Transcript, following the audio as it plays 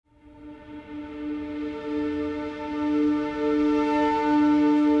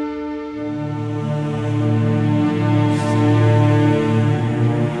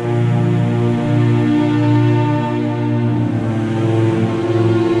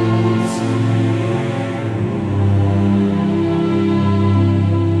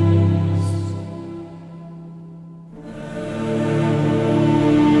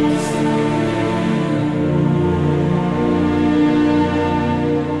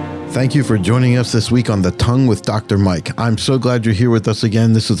Thank you for joining us this week on The Tongue with Dr. Mike. I'm so glad you're here with us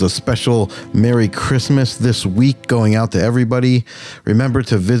again. This is a special Merry Christmas this week going out to everybody. Remember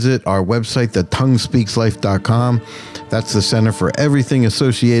to visit our website, thetonguespeakslife.com. That's the center for everything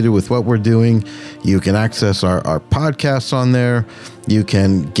associated with what we're doing. You can access our podcasts on there. You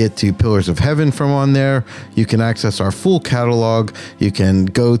can get to Pillars of Heaven from on there. You can access our full catalog. You can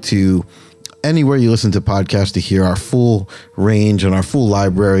go to anywhere you listen to podcasts to hear our full range and our full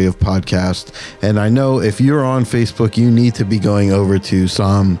library of podcasts. And I know if you're on Facebook, you need to be going over to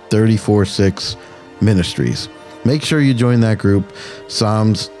Psalm 34:6 Ministries. Make sure you join that group,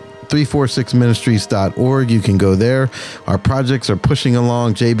 Psalms 346ministries.org. You can go there. Our projects are pushing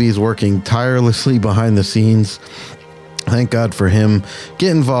along. JB is working tirelessly behind the scenes. Thank God for him.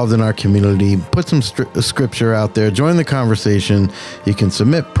 Get involved in our community. Put some scripture out there. Join the conversation. You can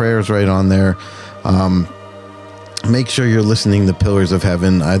submit prayers right on there. Make sure you're listening to Pillars of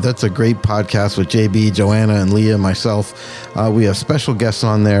Heaven. That's a great podcast with JB, Joanna, and Leah, myself. We have special guests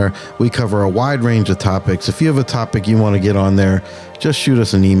on there. We cover a wide range of topics. If you have a topic you want to get on there, just shoot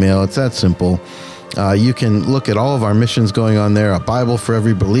us an email. It's that simple. You can look at all of our missions going on there. A Bible for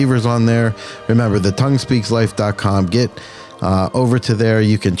every believer's on there. Remember, thetonguespeakslife.com. Get over to there.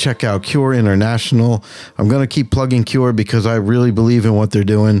 You can check out Cure International. I'm going to keep plugging Cure because I really believe in what they're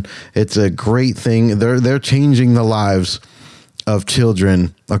doing. It's a great thing. They're changing the lives of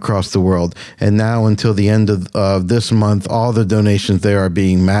children across the world. And now until the end of this month, all the donations there are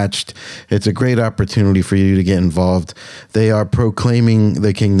being matched. It's a great opportunity for you to get involved. They are proclaiming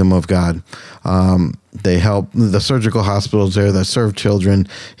the kingdom of God. They help the surgical hospitals there that serve children.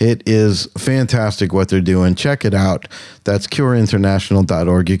 It is fantastic what they're doing. Check it out. That's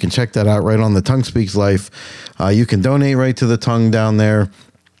cureinternational.org. You can check that out right on the Tongue Speaks Life. You can donate right to the Tongue down there.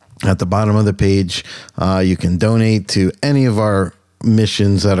 At the bottom of the page, you can donate to any of our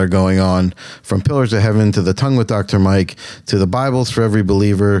missions that are going on, from Pillars of Heaven to the Tongue with Dr. Mike, to the Bibles for every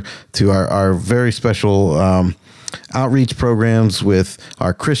believer, to our very special outreach programs with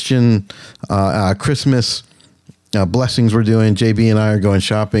our Christian Christmas blessings we're doing. JB and I are going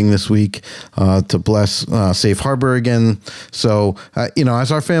shopping this week to bless Safe Harbor again. So,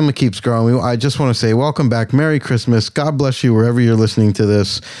 as our family keeps growing, I just want to say welcome back. Merry Christmas. God bless you wherever you're listening to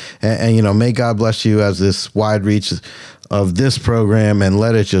this. And may God bless you as this wide reach of this program, and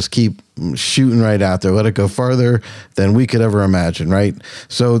let it just keep shooting right out there. Let it go farther than we could ever imagine, right?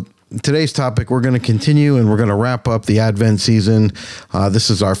 So today's topic, we're going to continue and we're going to wrap up the Advent season. This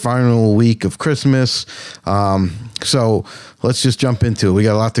is our final week of Christmas. So let's just jump into it. We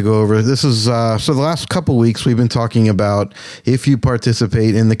got a lot to go over. This is, so the last couple weeks we've been talking about if you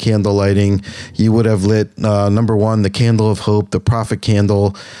participate in the candle lighting, you would have lit, number one, the candle of hope, the prophet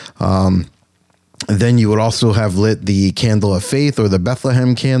candle. Then you would also have lit the candle of faith, or the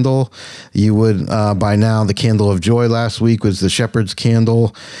Bethlehem candle. You would, by now, the candle of joy last week was the shepherd's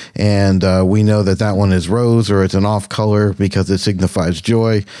candle. And we know that one is rose, or it's an off color because it signifies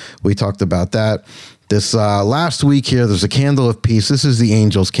joy. We talked about that. This last week here, there's a candle of peace. This is the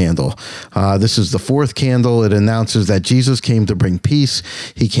angel's candle. This is the fourth candle. It announces that Jesus came to bring peace.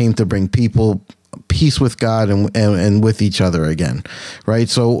 He came to bring people peace with God and with each other again, right?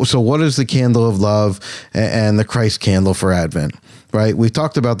 So what is the candle of love and the Christ candle for Advent, right? We've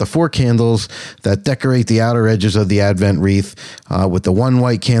talked about the four candles that decorate the outer edges of the Advent wreath, with the one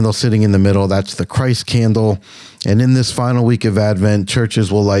white candle sitting in the middle. That's the Christ candle. And in this final week of Advent,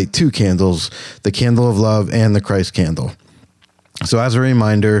 churches will light two candles, the candle of love and the Christ candle. So as a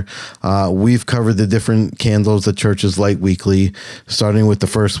reminder, we've covered the different candles that churches light weekly, starting with the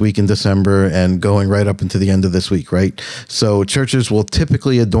first week in December and going right up into the end of this week, right? So churches will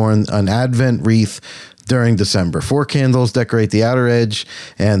typically adorn an Advent wreath during December. Four candles decorate the outer edge,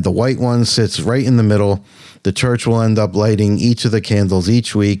 and the white one sits right in the middle. The church will end up lighting each of the candles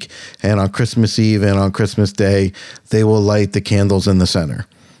each week, and on Christmas Eve and on Christmas Day, they will light the candles in the center,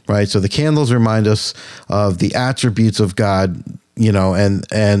 right? So the candles remind us of the attributes of God,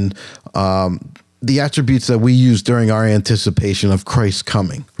 and the attributes that we use during our anticipation of Christ's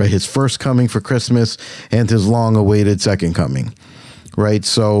coming, right? His first coming for Christmas and his long-awaited second coming, right?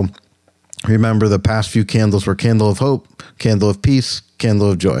 So remember, the past few candles were candle of hope, candle of peace, candle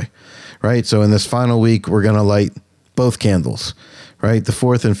of joy, right? So in this final week, we're going to light both candles, right? The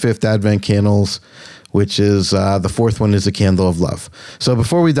fourth and fifth Advent candles, which is the fourth one is the candle of love. So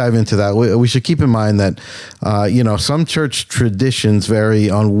before we dive into that, we should keep in mind that, some church traditions vary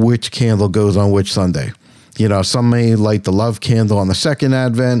on which candle goes on which Sunday. Some may light the love candle on the second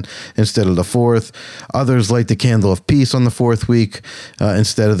Advent instead of the fourth. Others light the candle of peace on the fourth week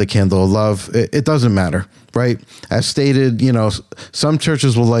instead of the candle of love. It doesn't matter, right? As stated, some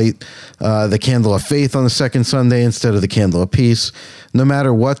churches will light the candle of faith on the second Sunday instead of the candle of peace. No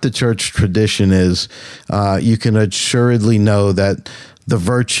matter what the church tradition is, you can assuredly know that the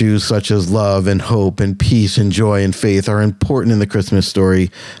virtues such as love and hope and peace and joy and faith are important in the Christmas story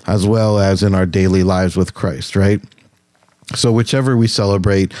as well as in our daily lives with Christ, right? So whichever we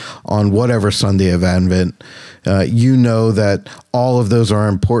celebrate on whatever Sunday of Advent, that all of those are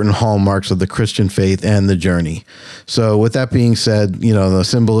important hallmarks of the Christian faith and the journey. So with that being said, the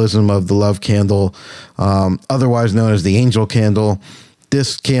symbolism of the love candle, otherwise known as the angel candle,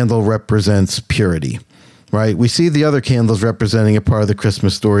 this candle represents purity. Right? We see the other candles representing a part of the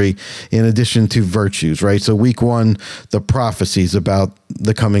Christmas story in addition to virtues, right? So week 1, the prophecies about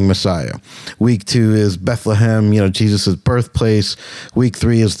the coming Messiah. Week 2 is Bethlehem, Jesus' birthplace. Week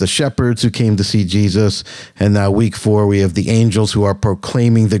 3 is the shepherds who came to see Jesus. And now week 4, we have the angels who are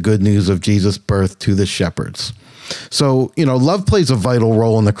proclaiming the good news of Jesus' birth to the shepherds. So, love plays a vital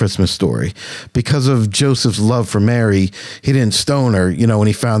role in the Christmas story. Because of Joseph's love for Mary, he didn't stone her, when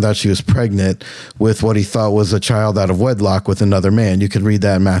he found out she was pregnant with what he thought was a child out of wedlock with another man. You can read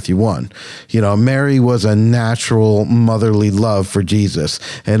that in Matthew 1. Mary was a natural motherly love for Jesus.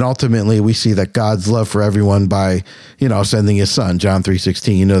 And ultimately, we see that God's love for everyone by, sending his son, John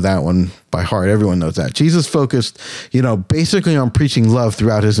 3:16. You know that one by heart. Everyone knows that. Jesus focused, basically on preaching love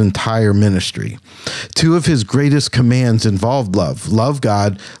throughout his entire ministry. 2 of his greatest commands involved love. Love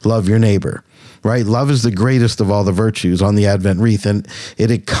God, love your neighbor, right? Love is the greatest of all the virtues on the Advent wreath, and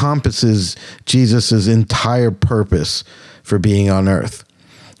it encompasses Jesus's entire purpose for being on earth,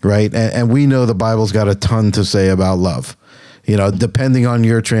 right? And we know the Bible's got a ton to say about love. Depending on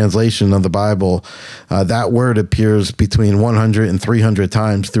your translation of the Bible, that word appears between 100 and 300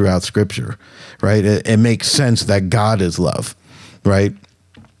 times throughout Scripture, right? It makes sense that God is love, right?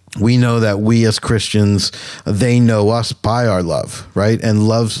 We know that we as Christians, they know us by our love, right? And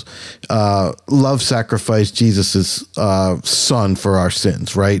love sacrificed Jesus' son for our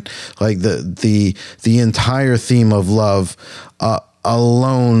sins, right? Like the entire theme of love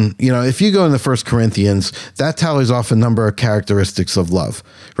alone, if you go into 1 Corinthians, that tallies off a number of characteristics of love,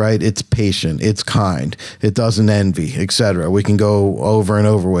 right? It's patient, it's kind, it doesn't envy, etc. We can go over and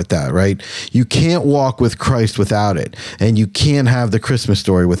over with that, right? You can't walk with Christ without it, and you can't have the Christmas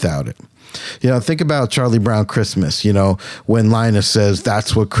story without it. Think about Charlie Brown Christmas, when Linus says,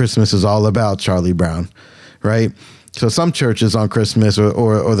 that's what Christmas is all about, Charlie Brown, right? So some churches on Christmas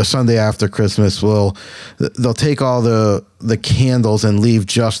or the Sunday after Christmas they'll take all the candles and leave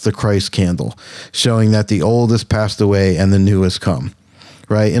just the Christ candle, showing that the old has passed away and the new has come,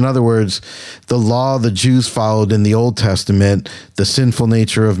 right? In other words, the law the Jews followed in the Old Testament, the sinful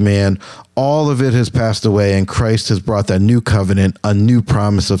nature of man, all of it has passed away, and Christ has brought that new covenant, a new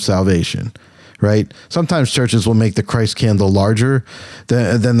promise of salvation. Right? Sometimes churches will make the Christ candle larger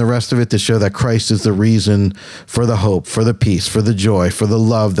than the rest of it to show that Christ is the reason for the hope, for the peace, for the joy, for the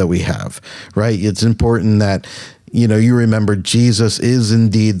love that we have, right? It's important that, you remember Jesus is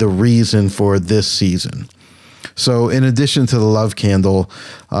indeed the reason for this season. So in addition to the love candle,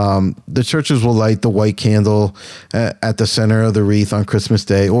 the churches will light the white candle at the center of the wreath on Christmas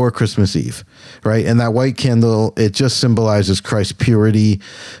Day or Christmas Eve, right? And that white candle, it just symbolizes Christ's purity,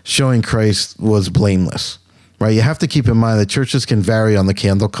 showing Christ was blameless, right? You have to keep in mind that churches can vary on the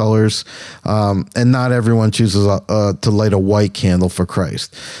candle colors, and not everyone chooses to light a white candle for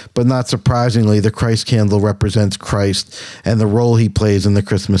Christ. But not surprisingly, the Christ candle represents Christ and the role he plays in the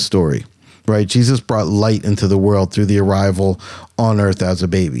Christmas story. Right? Jesus brought light into the world through the arrival on earth as a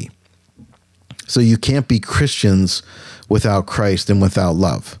baby. So you can't be Christians without Christ and without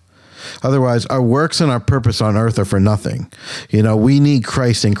love. Otherwise, our works and our purpose on earth are for nothing. We need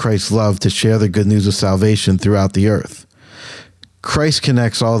Christ and Christ's love to share the good news of salvation throughout the earth. Christ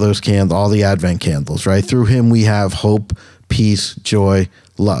connects all those candles, all the Advent candles, right? Through him, we have hope, peace, joy,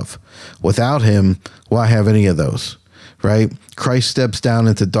 love. Without him, why have any of those? Right? Christ steps down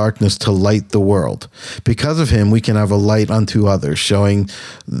into darkness to light the world. Because of him, we can have a light unto others, showing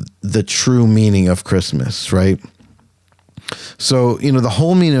the true meaning of Christmas, right? So, the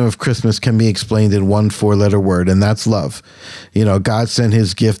whole meaning of Christmas can be explained in one 4-letter word, and that's love. God sent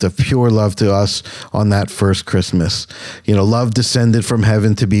his gift of pure love to us on that first Christmas. Love descended from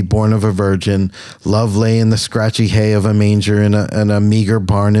heaven to be born of a virgin. Love lay in the scratchy hay of a manger in a meager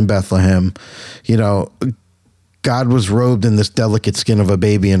barn in Bethlehem. God was robed in this delicate skin of a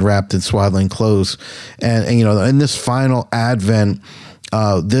baby and wrapped in swaddling clothes. And in this final Advent,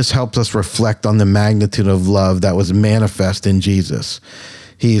 This helps us reflect on the magnitude of love that was manifest in Jesus.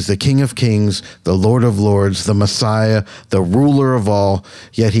 He is the King of Kings, the Lord of Lords, the Messiah, the ruler of all,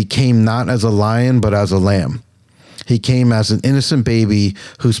 yet he came not as a lion, but as a lamb. He came as an innocent baby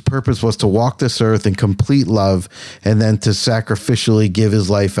whose purpose was to walk this earth in complete love and then to sacrificially give his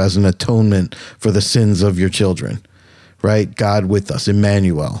life as an atonement for the sins of your children, right? God with us,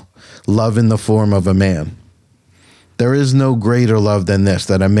 Emmanuel, love in the form of a man. There is no greater love than this,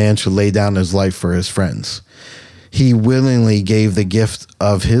 that a man should lay down his life for his friends. He willingly gave the gift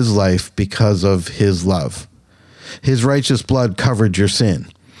of his life because of his love. His righteous blood covered your sin.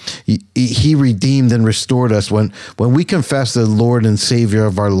 He redeemed and restored us. When we confess the Lord and Savior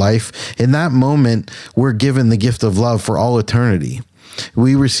of our life, in that moment, we're given the gift of love for all eternity.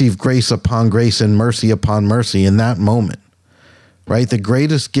 We receive grace upon grace and mercy upon mercy in that moment. Right, the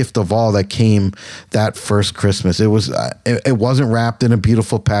greatest gift of all that came that first Christmas. It wasn't wrapped in a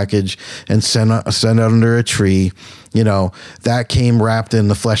beautiful package and sent under a tree. That came wrapped in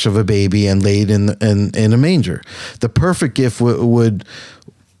the flesh of a baby and laid in a manger. The perfect gift would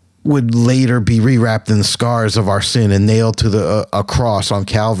later be rewrapped in the scars of our sin and nailed to a cross on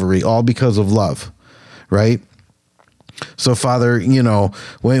Calvary, all because of love. Right. So, Father,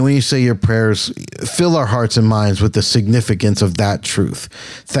 when you say your prayers, fill our hearts and minds with the significance of that truth.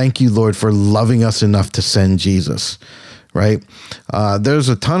 Thank you, Lord, for loving us enough to send Jesus, right? There's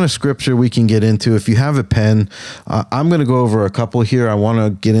a ton of scripture we can get into. If you have a pen, I'm going to go over a couple here. I want to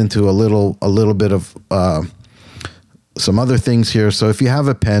get into a little bit of some other things here. So if you have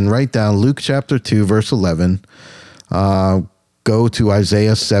a pen, write down Luke chapter 2, verse 11. Go to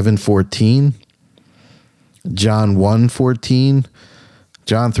Isaiah 7:14. John 1:14,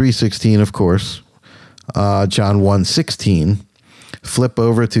 John 3:16, of course, John 1:16. Flip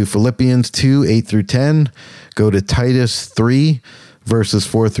over to Philippians 2:8 through 10. Go to Titus 3, verses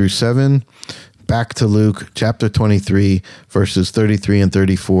 4 through 7. Back to Luke chapter 23, verses 33 and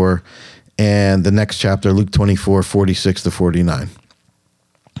 34. And the next chapter, Luke 24, 46 to 49.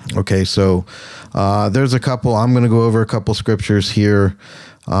 Okay, so there's a couple. I'm going to go over a couple scriptures here.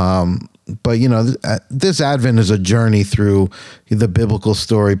 But, this Advent is a journey through the biblical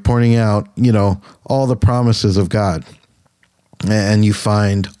story, pointing out, all the promises of God. And you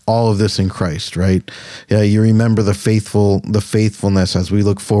find all of this in Christ, right? Yeah, you remember the faithfulness as we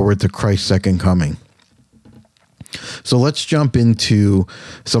look forward to Christ's second coming. So let's jump into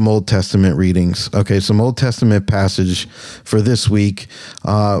some Old Testament readings. Okay, some Old Testament passage for this week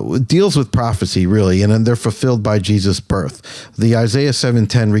deals with prophecy, really, and they're fulfilled by Jesus' birth. The Isaiah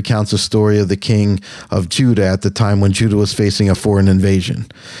 7:10 recounts the story of the king of Judah at the time when Judah was facing a foreign invasion,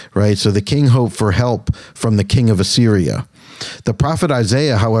 right? So the king hoped for help from the king of Assyria. The prophet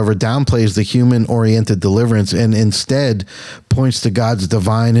Isaiah, however, downplays the human-oriented deliverance and instead points to God's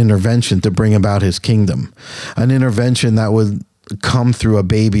divine intervention to bring about his kingdom, an intervention that would come through a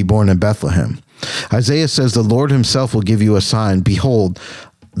baby born in Bethlehem. Isaiah says, "The Lord himself will give you a sign. Behold,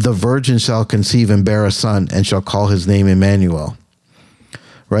 the virgin shall conceive and bear a son and shall call his name Emmanuel."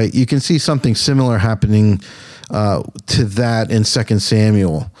 Right? You can see something similar happening to that in 2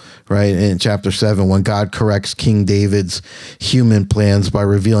 Samuel, right, in chapter 7, when God corrects King David's human plans by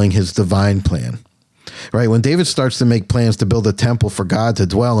revealing his divine plan. Right, when David starts to make plans to build a temple for God to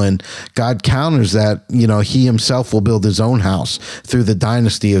dwell in, God counters that, he himself will build his own house through the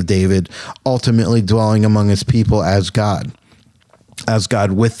dynasty of David, ultimately dwelling among his people as God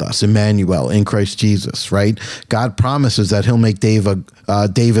with us, Emmanuel, in Christ Jesus, right? God promises that he'll make David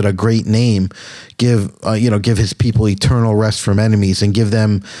a great name, give his people eternal rest from enemies, and give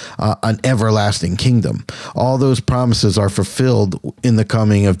them an everlasting kingdom. All those promises are fulfilled in the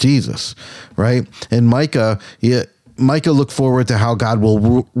coming of Jesus, right? And Micah looked forward to how God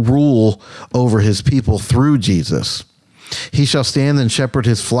will rule over his people through Jesus. He shall stand and shepherd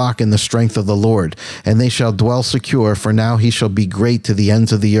his flock in the strength of the Lord, and they shall dwell secure, for now he shall be great to the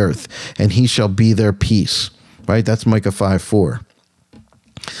ends of the earth, and he shall be their peace. Right? That's Micah 5:4.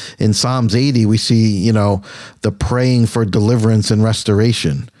 In Psalms 80, we see, the praying for deliverance and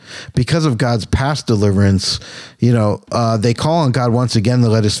restoration. Because of God's past deliverance, they call on God once again to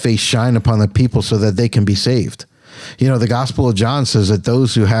let his face shine upon the people so that they can be saved. The Gospel of John says that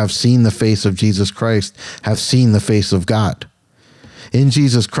those who have seen the face of Jesus Christ have seen the face of God. In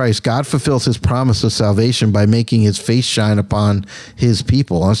Jesus Christ, God fulfills his promise of salvation by making his face shine upon his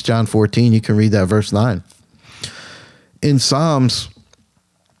people. That's John 14. You can read that verse 9. In Psalms,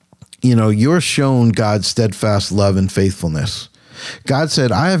 you're shown God's steadfast love and faithfulness. God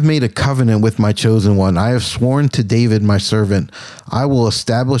said, "I have made a covenant with my chosen one. I have sworn to David, my servant, I will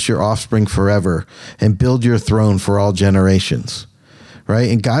establish your offspring forever and build your throne for all generations." right?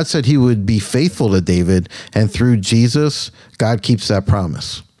 And God said he would be faithful to David, and through Jesus, God keeps that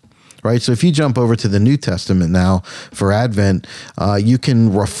promise. Right? So if you jump over to the New Testament now for Advent, you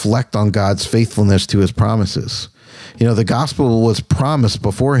can reflect on God's faithfulness to his promises. You know, the gospel was promised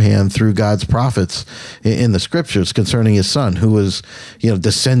beforehand through God's prophets in the scriptures concerning his son, who was,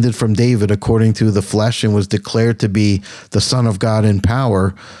 descended from David according to the flesh and was declared to be the Son of God in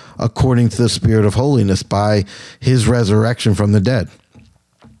power according to the Spirit of holiness by his resurrection from the dead.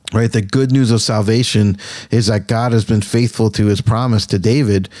 Right? The good news of salvation is that God has been faithful to his promise to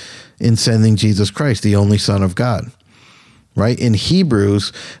David in sending Jesus Christ, the only Son of God. Right? In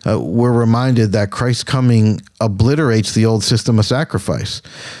Hebrews, we're reminded that Christ's coming obliterates the old system of sacrifice,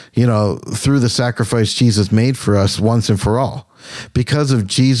 through the sacrifice Jesus made for us once and for all. Because of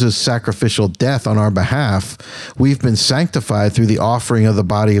Jesus' sacrificial death on our behalf, we've been sanctified through the offering of the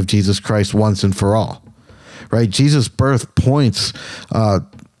body of Jesus Christ once and for all. Right? Jesus' birth points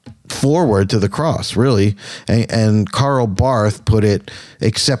forward to the cross, really. And Karl Barth put it,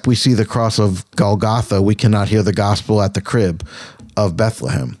 except we see the cross of Golgotha, we cannot hear the gospel at the crib of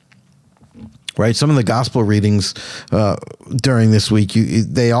Bethlehem. Right? Some of the gospel readings during this week,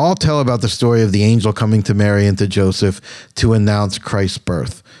 they all tell about the story of the angel coming to Mary and to Joseph to announce Christ's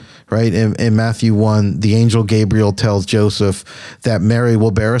birth. Right? In Matthew 1, the angel Gabriel tells Joseph that Mary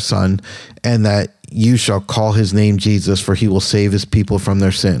will bear a son and that you shall call his name Jesus, for he will save his people from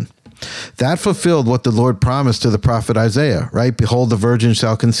their sin. That fulfilled what the Lord promised to the prophet Isaiah, right? Behold, the virgin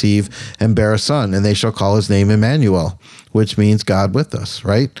shall conceive and bear a son, and they shall call his name Emmanuel, which means God with us,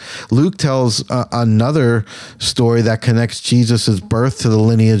 right? Luke tells another story that connects Jesus' birth to the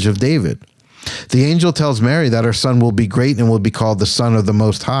lineage of David. The angel tells Mary that her son will be great and will be called the Son of the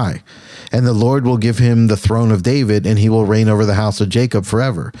Most High. And the Lord will give him the throne of David, and he will reign over the house of Jacob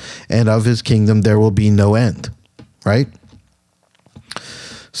forever. And of his kingdom there will be no end, right?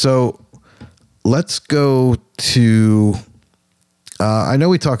 So let's go to, I know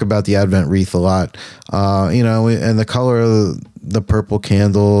we talk about the Advent wreath a lot, and the color of the purple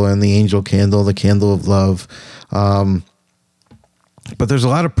candle and the angel candle, the candle of love. But there's a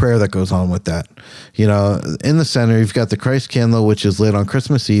lot of prayer that goes on with that. In the center, you've got the Christ candle, which is lit on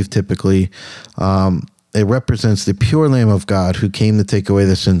Christmas Eve, typically. It represents the pure Lamb of God who came to take away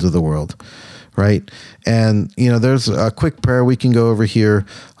the sins of the world. Right. And, there's a quick prayer we can go over here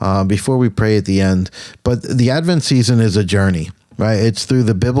before we pray at the end. But the Advent season is a journey, right? It's through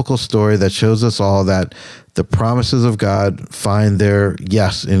the biblical story that shows us all that the promises of God find their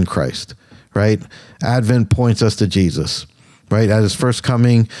yes in Christ, right? Advent points us to Jesus, right? At his first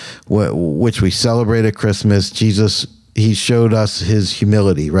coming, which we celebrate at Christmas, Jesus, he showed us his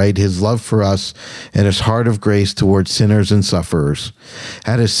humility, right? His love for us and his heart of grace towards sinners and sufferers.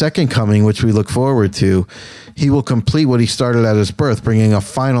 At his second coming, which we look forward to, he will complete what he started at his birth, bringing a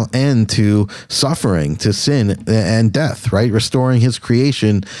final end to suffering, to sin and death, right? Restoring his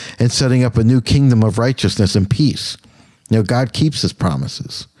creation and setting up a new kingdom of righteousness and peace. God keeps his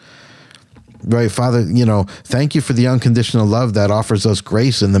promises. Right, Father, thank you for the unconditional love that offers us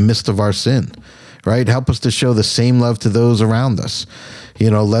grace in the midst of our sin. Right? Help us to show the same love to those around us.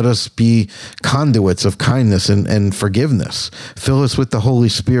 Let us be conduits of kindness and forgiveness. Fill us with the Holy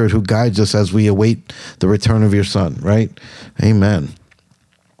Spirit who guides us as we await the return of your Son, right? Amen.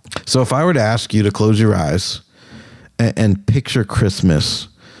 So if I were to ask you to close your eyes and picture Christmas,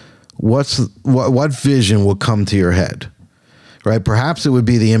 what vision would come to your head? Right? Perhaps it would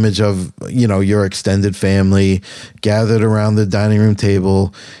be the image of, your extended family gathered around the dining room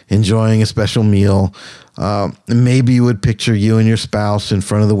table, enjoying a special meal. Maybe you would picture you and your spouse in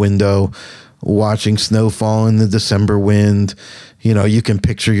front of the window, watching snow fall in the December wind. You can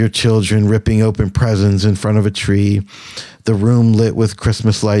picture your children ripping open presents in front of a tree, the room lit with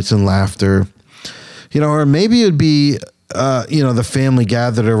Christmas lights and laughter. Or maybe it'd be the family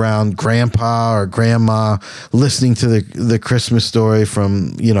gathered around grandpa or grandma listening to the Christmas story from,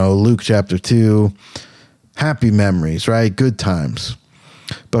 Luke chapter 2. Happy memories, right? Good times.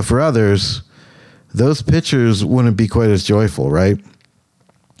 But for others, those pictures wouldn't be quite as joyful, right?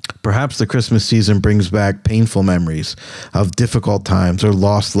 Perhaps the Christmas season brings back painful memories of difficult times or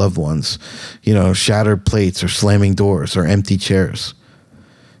lost loved ones, shattered plates or slamming doors or empty chairs.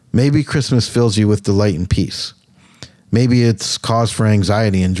 Maybe Christmas fills you with delight and peace. Maybe it's cause for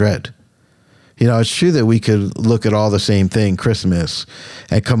anxiety and dread. It's true that we could look at all the same thing, Christmas,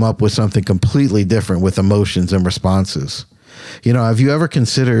 and come up with something completely different with emotions and responses. Have you ever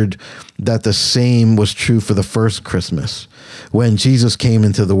considered that the same was true for the first Christmas when Jesus came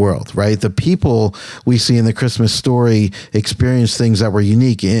into the world, right? The people we see in the Christmas story experienced things that were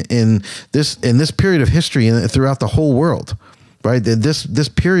unique in this period of history and throughout the whole world. right? This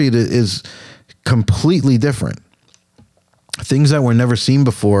period is completely different. Things that were never seen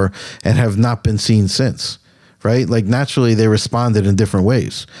before and have not been seen since, right? Like naturally they responded in different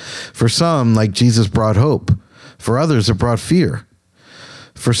ways. For some, like Jesus brought hope. For others, it brought fear.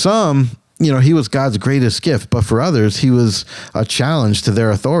 For some, he was God's greatest gift, but for others, he was a challenge to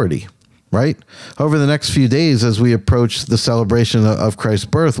their authority, right? Over the next few days, as we approach the celebration of Christ's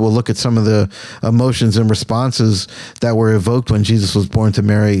birth, we'll look at some of the emotions and responses that were evoked when Jesus was born to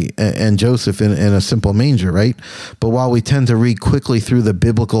Mary and Joseph in a simple manger, right? But while we tend to read quickly through the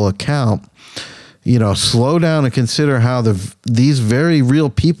biblical account, slow down and consider how these very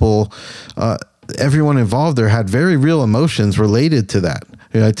real people, everyone involved there had very real emotions related to that,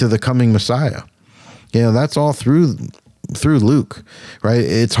 to the coming Messiah. That's all through Luke, right?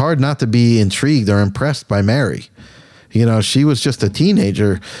 It's hard not to be intrigued or impressed by Mary. She was just a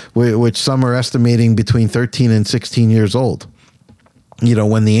teenager, which some are estimating between 13 and 16 years old,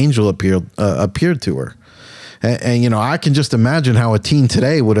 when the angel appeared to her. And I can just imagine how a teen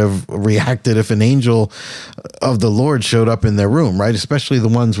today would have reacted if an angel of the Lord showed up in their room, right? Especially the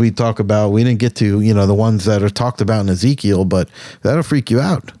ones we talk about. We didn't get to, the ones that are talked about in Ezekiel, but that'll freak you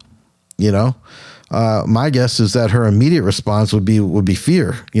out, My guess is that her immediate response would be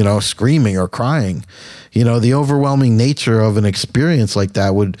fear, screaming or crying. The overwhelming nature of an experience like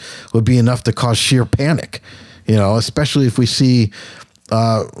that would be enough to cause sheer panic, especially if we see,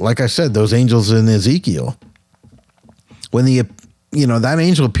 like I said, those angels in Ezekiel. When that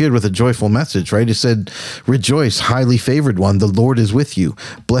angel appeared with a joyful message, right? It said, "Rejoice, highly favored one, the Lord is with you.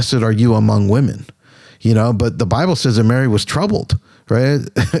 Blessed are you among women." But the Bible says that Mary was troubled, right?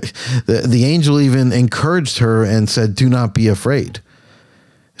 the angel even encouraged her and said, "Do not be afraid."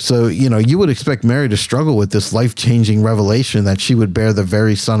 So, you would expect Mary to struggle with this life-changing revelation that she would bear the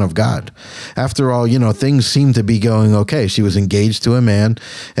very Son of God. After all, things seemed to be going okay. She was engaged to a man,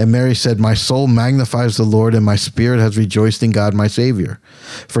 and Mary said, "My soul magnifies the Lord, and my spirit has rejoiced in God my Savior.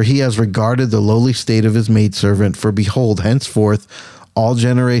 For he has regarded the lowly state of his maidservant. For behold, henceforth all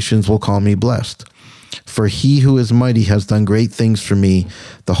generations will call me blessed. For he who is mighty has done great things for me,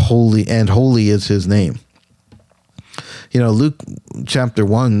 holy is his name." Luke chapter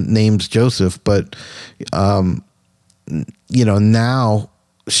 1 names Joseph, but, now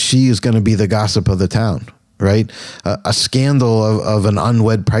she is going to be the gossip of the town, right? A scandal of an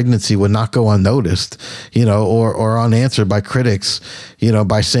unwed pregnancy would not go unnoticed, or unanswered by critics,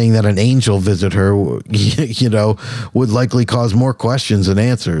 by saying that an angel visited her, would likely cause more questions than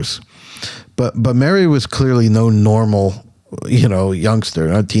answers. But Mary was clearly no normal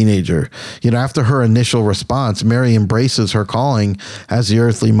youngster, a teenager. After her initial response, Mary embraces her calling as the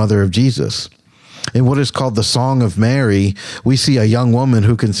earthly mother of Jesus. In what is called the Song of Mary, we see a young woman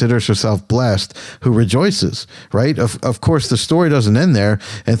who considers herself blessed, who rejoices, right? Of course, the story doesn't end there,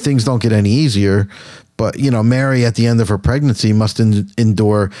 and things don't get any easier. But, Mary, at the end of her pregnancy, must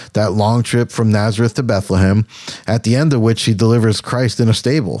endure that long trip from Nazareth to Bethlehem, at the end of which she delivers Christ in a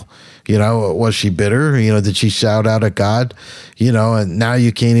stable. Was she bitter? Did she shout out at God? And now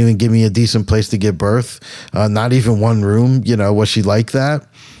you can't even give me a decent place to give birth? Not even one room? Was she like that?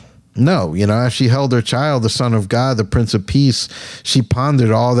 No, as she held her child, the Son of God, the Prince of Peace, she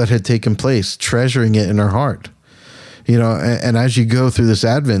pondered all that had taken place, treasuring it in her heart. And as you go through this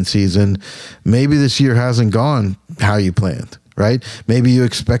Advent season, maybe this year hasn't gone how you planned, right? Maybe you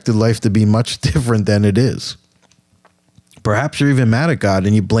expected life to be much different than it is. Perhaps you're even mad at God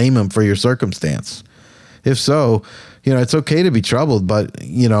and you blame him for your circumstance. If so, it's okay to be troubled, but,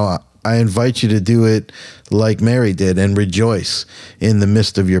 I invite you to do it like Mary did and rejoice in the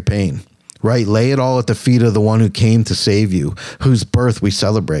midst of your pain, right? Lay it all at the feet of the one who came to save you, whose birth we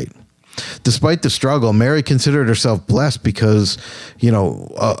celebrate. Despite the struggle, Mary considered herself blessed because,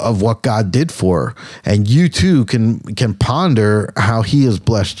 of what God did for her. And you too can ponder how he has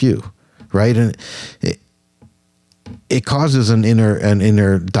blessed you, right? And it causes an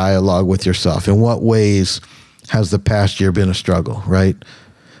inner dialogue with yourself. In what ways has the past year been a struggle, right?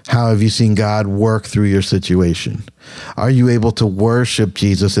 How have you seen God work through your situation? Are you able to worship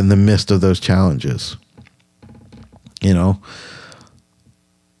Jesus in the midst of those challenges? In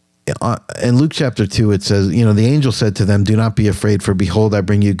Luke chapter 2, it says, the angel said to them, "Do not be afraid, for behold, I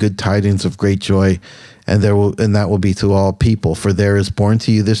bring you good tidings of great joy, and that will be to all people. For there is born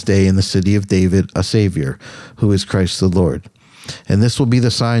to you this day in the city of David a Savior, who is Christ the Lord. And this will be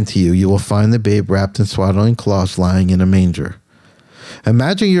the sign to you: you will find the babe wrapped in swaddling cloths, lying in a manger."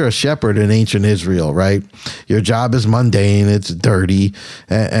 Imagine you're a shepherd in ancient Israel, right? Your job is mundane, it's dirty,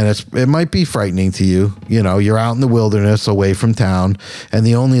 and it might be frightening to you. You know, you're out in the wilderness away from town, and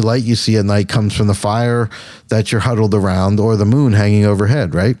the only light you see at night comes from the fire that you're huddled around or the moon hanging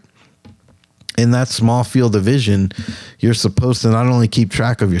overhead, right? In that small field of vision, you're supposed to not only keep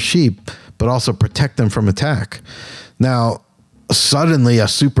track of your sheep, but also protect them from attack. Now, suddenly a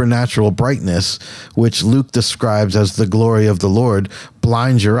supernatural brightness, which Luke describes as the glory of the Lord,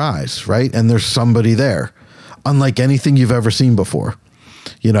 blinds your eyes, right? And there's somebody there, unlike anything you've ever seen before.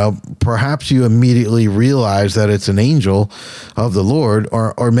 You know, perhaps you immediately realize that it's an angel of the Lord,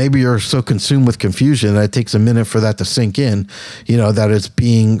 or maybe you're so consumed with confusion that it takes a minute for that to sink in, you know, that it's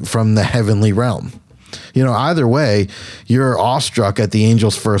being from the heavenly realm. You know, either way, you're awestruck at the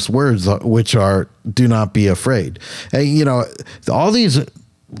angel's first words, which are, do not be afraid. And, you know, all these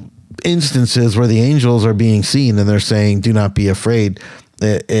instances where the angels are being seen and they're saying, do not be afraid,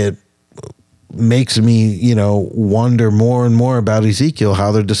 it makes me, you know, wonder more and more about Ezekiel,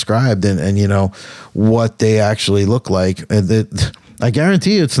 how they're described and you know, what they actually look like. And I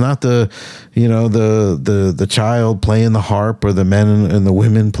guarantee it's not the, you know, the child playing the harp or the men and the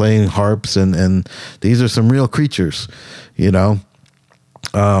women playing harps. And these are some real creatures, you know.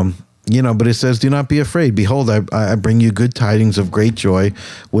 But it says, do not be afraid. Behold, I bring you good tidings of great joy,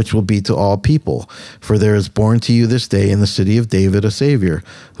 which will be to all people. For there is born to you this day in the city of David a Savior,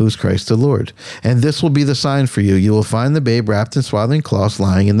 who is Christ the Lord. And this will be the sign for you. You will find the babe wrapped in swaddling cloths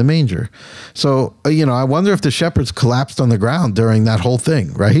lying in the manger. So, you know, I wonder if the shepherds collapsed on the ground during that whole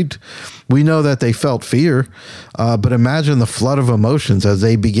thing, right? We know that they felt fear, but imagine the flood of emotions as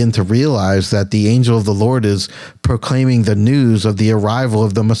they begin to realize that the angel of the Lord is proclaiming the news of the arrival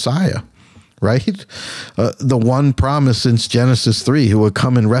of the Messiah, right? The one promised since Genesis 3, who would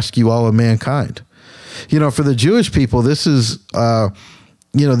come and rescue all of mankind. You know, for the Jewish people, this is the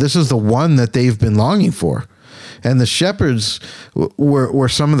one that they've been longing for. And the shepherds were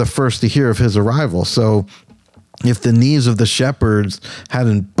some of the first to hear of his arrival. So if the knees of the shepherds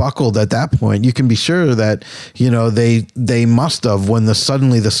hadn't buckled at that point, you can be sure that, you know, they must have, when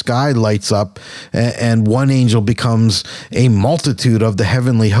suddenly the sky lights up and one angel becomes a multitude of the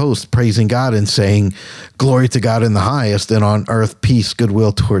heavenly host praising God and saying, glory to God in the highest, and on earth peace,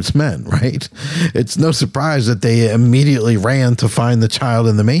 goodwill towards men, right? It's no surprise that they immediately ran to find the child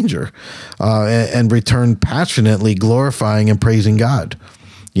in the manger and returned passionately glorifying and praising God.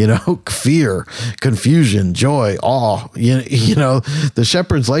 You know, fear, confusion, joy, awe. You know, the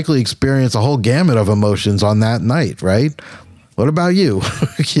shepherds likely experienced a whole gamut of emotions on that night, right? What about you?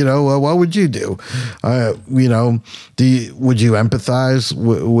 You know, what would you do? You know, would you empathize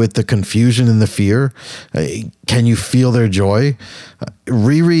with the confusion and the fear? Can you feel their joy?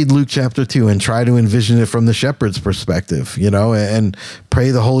 Reread Luke chapter 2 and try to envision it from the shepherd's perspective, you know, and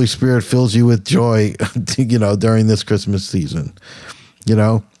pray the Holy Spirit fills you with joy, you know, during this Christmas season. You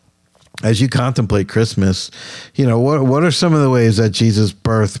know, as you contemplate Christmas, you know, what are some of the ways that Jesus'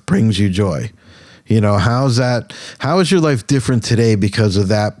 birth brings you joy? You know, how is your life different today because of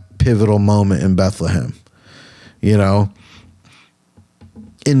that pivotal moment in Bethlehem? You know,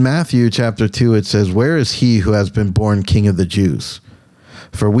 in Matthew chapter 2, it says, where is he who has been born King of the Jews?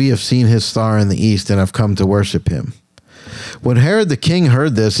 For we have seen his star in the east and have come to worship him. When Herod the king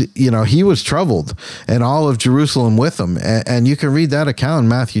heard this, you know, he was troubled, and all of Jerusalem with him. And you can read that account in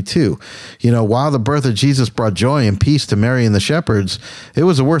Matthew 2. You know, while the birth of Jesus brought joy and peace to Mary and the shepherds, it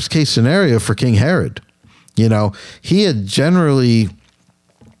was a worst case scenario for King Herod. You know, he was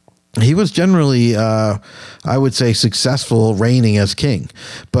generally, I would say, successful reigning as king.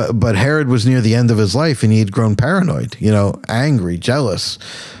 But Herod was near the end of his life, and he had grown paranoid, you know, angry, jealous.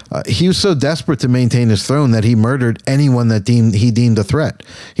 He was so desperate to maintain his throne that he murdered anyone that he deemed a threat,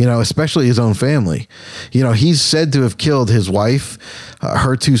 you know, especially his own family. You know, he's said to have killed his wife,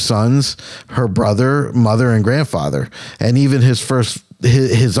 her two sons, her brother, mother, and grandfather, and even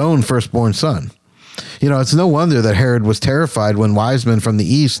his own firstborn son. You know, it's no wonder that Herod was terrified when wise men from the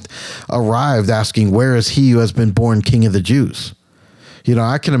east arrived asking, where is he who has been born King of the Jews? You know,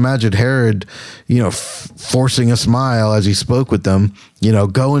 I can imagine Herod, you know, forcing a smile as he spoke with them. You know,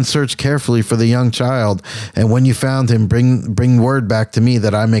 go and search carefully for the young child, and when you found him, bring word back to me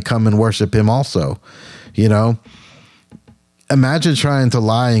that I may come and worship him also. You know, imagine trying to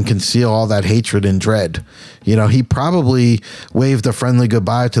lie and conceal all that hatred and dread. You know, he probably waved a friendly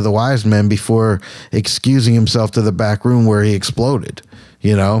goodbye to the wise men before excusing himself to the back room where he exploded.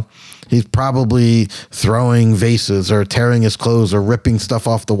 You know, he's probably throwing vases or tearing his clothes or ripping stuff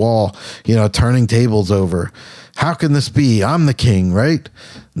off the wall, you know, turning tables over. How can this be? I'm the king, right?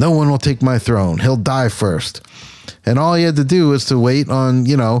 No one will take my throne. He'll die first. And all he had to do was to wait on,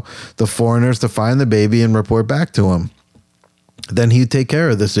 the foreigners to find the baby and report back to him. Then he'd take care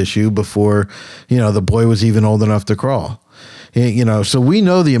of this issue before, the boy was even old enough to crawl. So we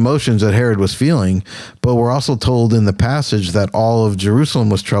know the emotions that Herod was feeling, but we're also told in the passage that all of Jerusalem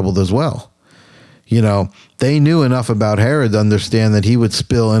was troubled as well. They knew enough about Herod to understand that he would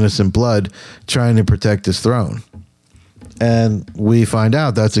spill innocent blood trying to protect his throne. And we find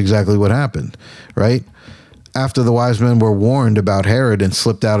out that's exactly what happened, right? After the wise men were warned about Herod and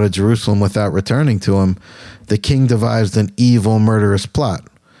slipped out of Jerusalem without returning to him, the king devised an evil, murderous plot,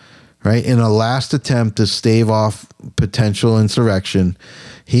 right? In a last attempt to stave off potential insurrection,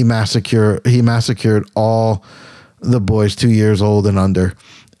 he massacred all the boys 2 years old and under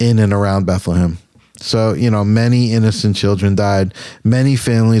in and around Bethlehem. So, many innocent children died. Many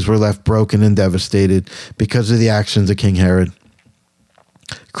families were left broken and devastated because of the actions of King Herod.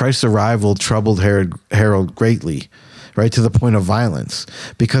 Christ's arrival troubled Herod greatly, right, to the point of violence,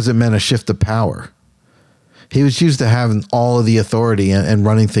 because it meant a shift of power. He was used to having all of the authority and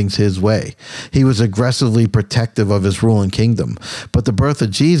running things his way. He was aggressively protective of his rule and kingdom. But the birth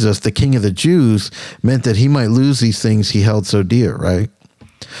of Jesus, the King of the Jews, meant that he might lose these things he held so dear, right?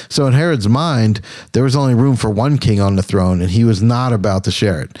 So in Herod's mind, there was only room for one king on the throne, and he was not about to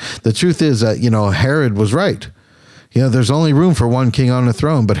share it. The truth is that, Herod was right. There's only room for one king on the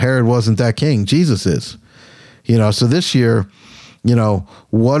throne, but Herod wasn't that king. Jesus is. So this year,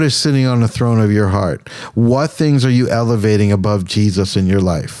 what is sitting on the throne of your heart? What things are you elevating above Jesus in your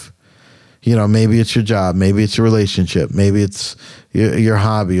life? Maybe it's your job. Maybe it's your relationship. Maybe it's your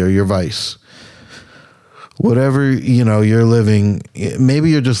hobby or your vice. Whatever, you're living, maybe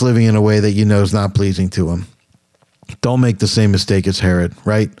you're just living in a way that is not pleasing to him. Don't make the same mistake as Herod,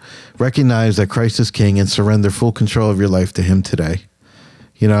 right? Recognize that Christ is king and surrender full control of your life to him today.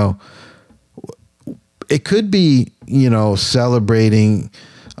 It could be, celebrating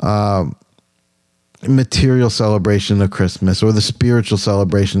material celebration of Christmas or the spiritual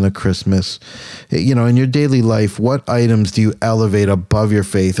celebration of Christmas. In your daily life, what items do you elevate above your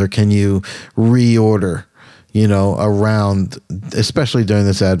faith, or can you reorder, around, especially during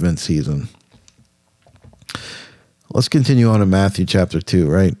this Advent season? Let's continue on to Matthew chapter 2,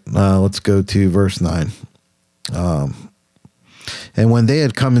 right? Let's go to verse 9. And when they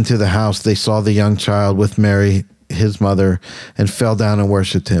had come into the house, they saw the young child with Mary, his mother, and fell down and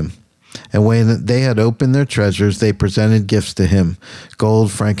worshipped him. And when they had opened their treasures, they presented gifts to him,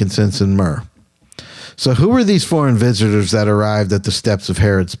 gold, frankincense, and myrrh. So who were these foreign visitors that arrived at the steps of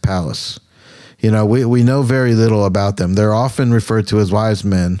Herod's palace? We know very little about them. They're often referred to as wise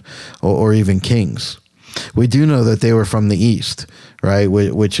men or even kings. We do know that they were from the east, right,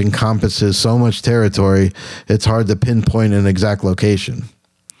 which encompasses so much territory, it's hard to pinpoint an exact location.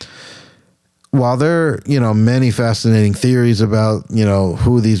 While there are, many fascinating theories about,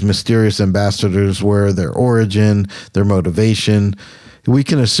 who these mysterious ambassadors were, their origin, their motivation, we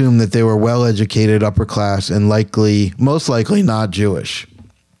can assume that they were well-educated, upper class, and most likely not Jewish.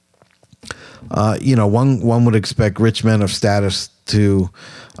 One would expect rich men of status to,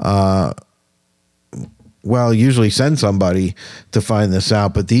 usually send somebody to find this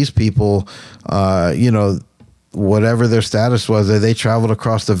out. But these people, whatever their status was, they traveled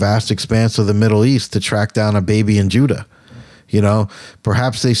across the vast expanse of the Middle East to track down a baby in Judah.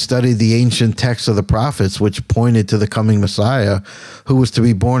 Perhaps they studied the ancient texts of the prophets, which pointed to the coming Messiah who was to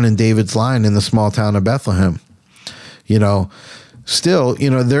be born in David's line in the small town of Bethlehem. Still,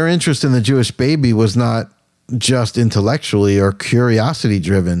 their interest in the Jewish baby was not just intellectually or curiosity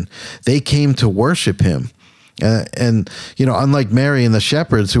driven. They came to worship him. And unlike Mary and the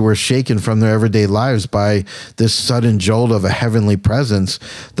shepherds who were shaken from their everyday lives by this sudden jolt of a heavenly presence,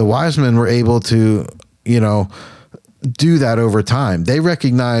 the wise men were able to, do that over time. They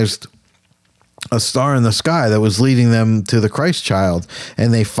recognized a star in the sky that was leading them to the Christ child,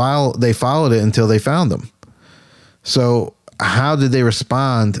 and they followed it until they found him. So how did they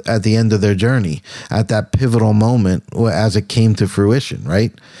respond at the end of their journey, at that pivotal moment as it came to fruition,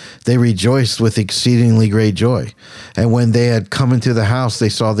 right? They rejoiced with exceedingly great joy. And when they had come into the house, they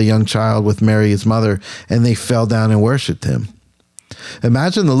saw the young child with Mary, his mother, and they fell down and worshiped him.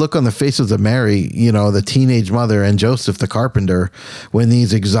 Imagine the look on the faces of Mary, the teenage mother, and Joseph, the carpenter, when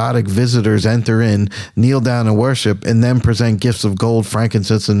these exotic visitors enter in, kneel down and worship, and then present gifts of gold,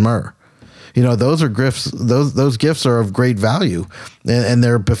 frankincense, and myrrh. Those are gifts. Those gifts are of great value, and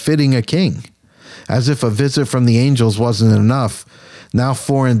they're befitting a king. As if a visit from the angels wasn't enough, now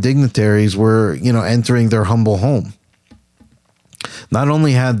foreign dignitaries were, entering their humble home. Not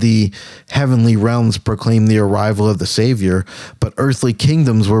only had the heavenly realms proclaimed the arrival of the Savior, but earthly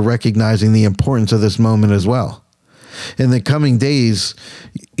kingdoms were recognizing the importance of this moment as well. In the coming days,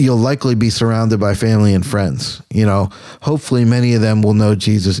 you'll likely be surrounded by family and friends. Hopefully many of them will know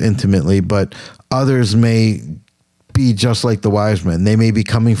Jesus intimately, but others may be just like the wise men. They may be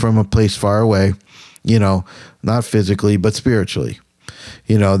coming from a place far away, not physically, but spiritually.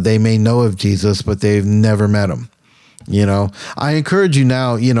 They may know of Jesus, but they've never met him. I encourage you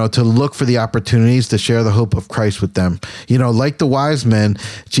now, to look for the opportunities to share the hope of Christ with them. Like the wise men,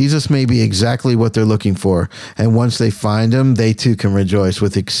 Jesus may be exactly what they're looking for. And once they find him, they too can rejoice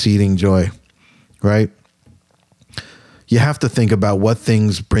with exceeding joy, right? You have to think about what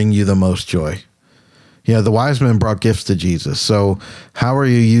things bring you the most joy. The wise men brought gifts to Jesus. So how are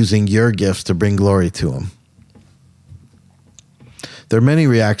you using your gifts to bring glory to him? There are many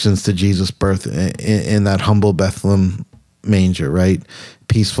reactions to Jesus' birth in that humble Bethlehem manger, right?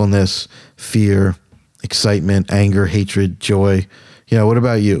 Peacefulness, fear, excitement, anger, hatred, joy. What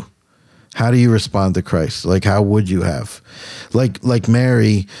about you? How do you respond to Christ? Like, how would you have? Like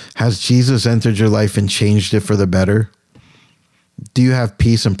Mary, has Jesus entered your life and changed it for the better? Do you have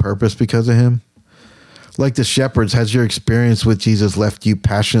peace and purpose because of him? Like the shepherds, has your experience with Jesus left you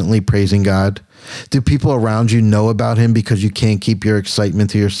passionately praising God? Do people around you know about him because you can't keep your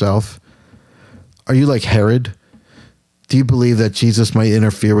excitement to yourself? Are you like Herod? Do you believe that Jesus might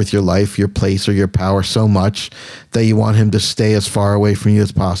interfere with your life, your place, or your power so much that you want him to stay as far away from you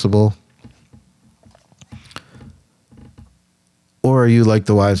as possible? Or are you like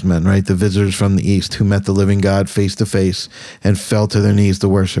the wise men, right? The visitors from the east who met the living God face to face and fell to their knees to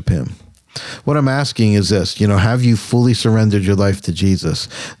worship him? What I'm asking is this, have you fully surrendered your life to Jesus,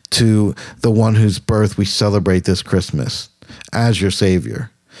 to the one whose birth we celebrate this Christmas as your Savior?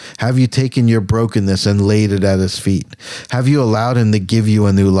 Have you taken your brokenness and laid it at his feet? Have you allowed him to give you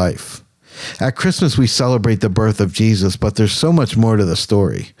a new life? At Christmas, we celebrate the birth of Jesus, but there's so much more to the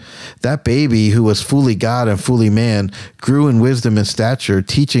story. That baby, who was fully God and fully man, grew in wisdom and stature,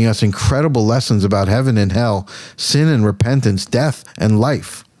 teaching us incredible lessons about heaven and hell, sin and repentance, death and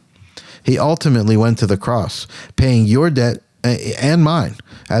life. He ultimately went to the cross, paying your debt and mine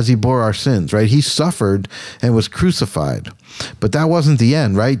as he bore our sins, right? He suffered and was crucified. But that wasn't the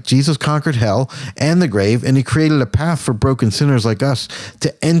end, right? Jesus conquered hell and the grave, and he created a path for broken sinners like us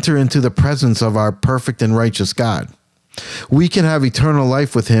to enter into the presence of our perfect and righteous God. We can have eternal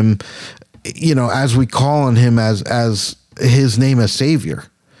life with him, as we call on him as his name as Savior.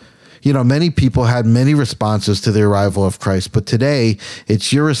 Many people had many responses to the arrival of Christ, but today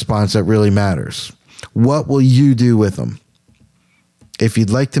it's your response that really matters. What will you do with him? If you'd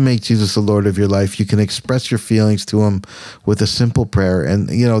like to make Jesus the Lord of your life, you can express your feelings to him with a simple prayer. And,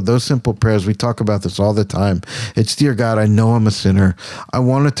 those simple prayers, we talk about this all the time. It's, dear God, I know I'm a sinner. I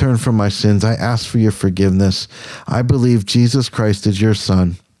want to turn from my sins. I ask for your forgiveness. I believe Jesus Christ is your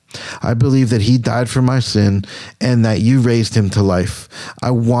son. I believe that he died for my sin and that you raised him to life.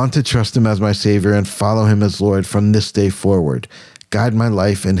 I want to trust him as my Savior and follow him as Lord from this day forward. Guide my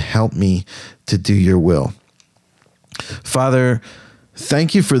life and help me to do your will. Father,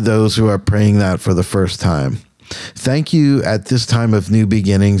 thank you for those who are praying that for the first time. Thank you at this time of new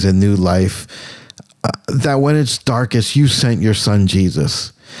beginnings and new life, that when it's darkest, you sent your son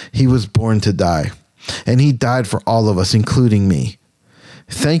Jesus. He was born to die, and he died for all of us, including me.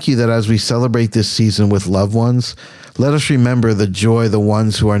 Thank you that as we celebrate this season with loved ones, let us remember the joy the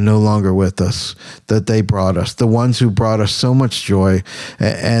ones who are no longer with us, that they brought us, the ones who brought us so much joy,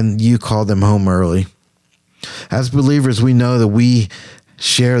 and you called them home early. As believers, we know that we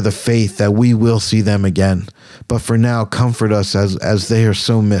share the faith that we will see them again. But for now, comfort us as they are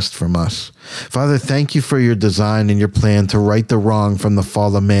so missed from us. Father, thank you for your design and your plan to right the wrong from the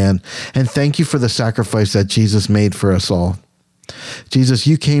fall of man. And thank you for the sacrifice that Jesus made for us all. Jesus,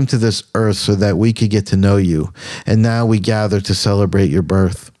 you came to this earth so that we could get to know you. And now we gather to celebrate your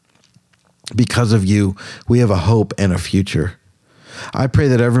birth. Because of you, we have a hope and a future. I pray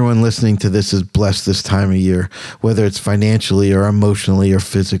that everyone listening to this is blessed this time of year, whether it's financially or emotionally or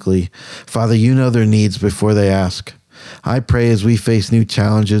physically. Father, you know their needs before they ask. I pray as we face new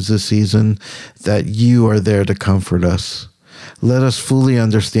challenges this season that you are there to comfort us. Let us fully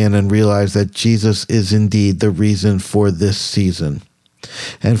understand and realize that Jesus is indeed the reason for this season.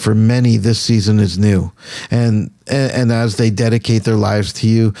 And for many, this season is new. And as they dedicate their lives to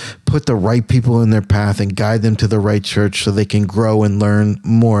you, put the right people in their path and guide them to the right church so they can grow and learn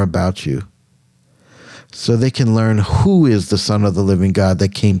more about you. So they can learn who is the Son of the living God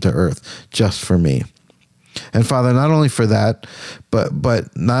that came to earth just for me. And Father, not only for that,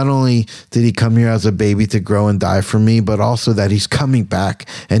 but not only did he come here as a baby to grow and die for me, but also that he's coming back,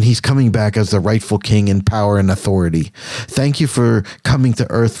 and he's coming back as the rightful king in power and authority. Thank you for coming to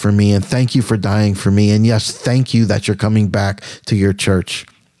earth for me, and thank you for dying for me. And yes, thank you that you're coming back to your church.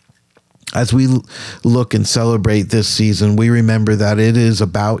 As we look and celebrate this season, we remember that it is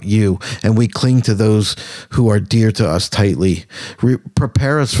about you, and we cling to those who are dear to us tightly.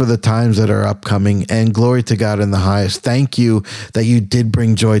 Prepare us for the times that are upcoming, and glory to God in the highest. Thank you that you did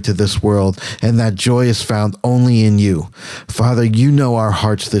bring joy to this world, and that joy is found only in you. Father, you know our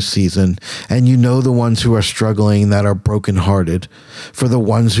hearts this season, and you know the ones who are struggling, that are brokenhearted, for the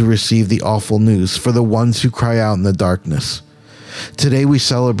ones who receive the awful news, for the ones who cry out in the darkness. Today we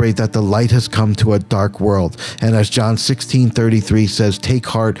celebrate that the light has come to a dark world. And as John 16:33 says, take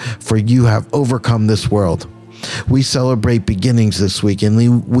heart, for you have overcome this world. We celebrate beginnings this week, and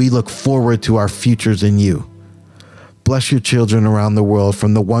we look forward to our futures in you. Bless your children around the world,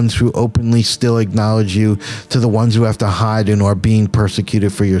 from the ones who openly still acknowledge you to the ones who have to hide and are being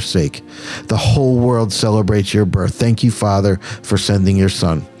persecuted for your sake. The whole world celebrates your birth. Thank you, Father, for sending your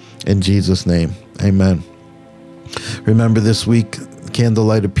Son. In Jesus' name, amen. Remember this week,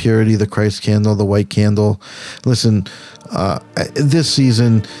 candlelight of purity, the Christ candle, the white candle. Listen, this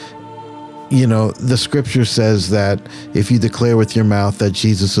season, you know, the scripture says that if you declare with your mouth that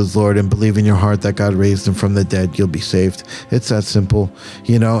Jesus is Lord and believe in your heart that God raised him from the dead, you'll be saved. It's that simple,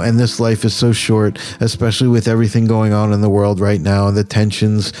 you know, and this life is so short, especially with everything going on in the world right now, and the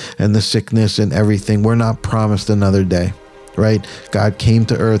tensions and the sickness and everything. We're not promised another day. Right? God came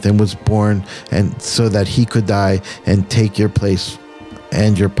to earth and was born, and so that he could die and take your place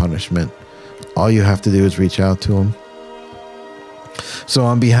and your punishment. All you have to do is reach out to him. So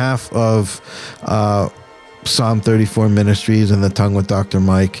on behalf of Psalm 34 Ministries and the Tongue with Dr.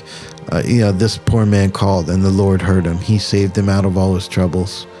 Mike, this poor man called and the Lord heard him. He saved him out of all his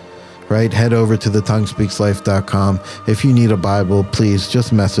troubles. Right? Head over to thetonguespeakslife.com. If you need a Bible, please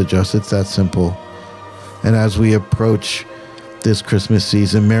just message us. It's that simple. And as we approach this Christmas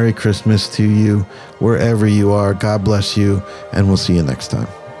season, Merry Christmas to you wherever you are. God bless you, and we'll see you next time.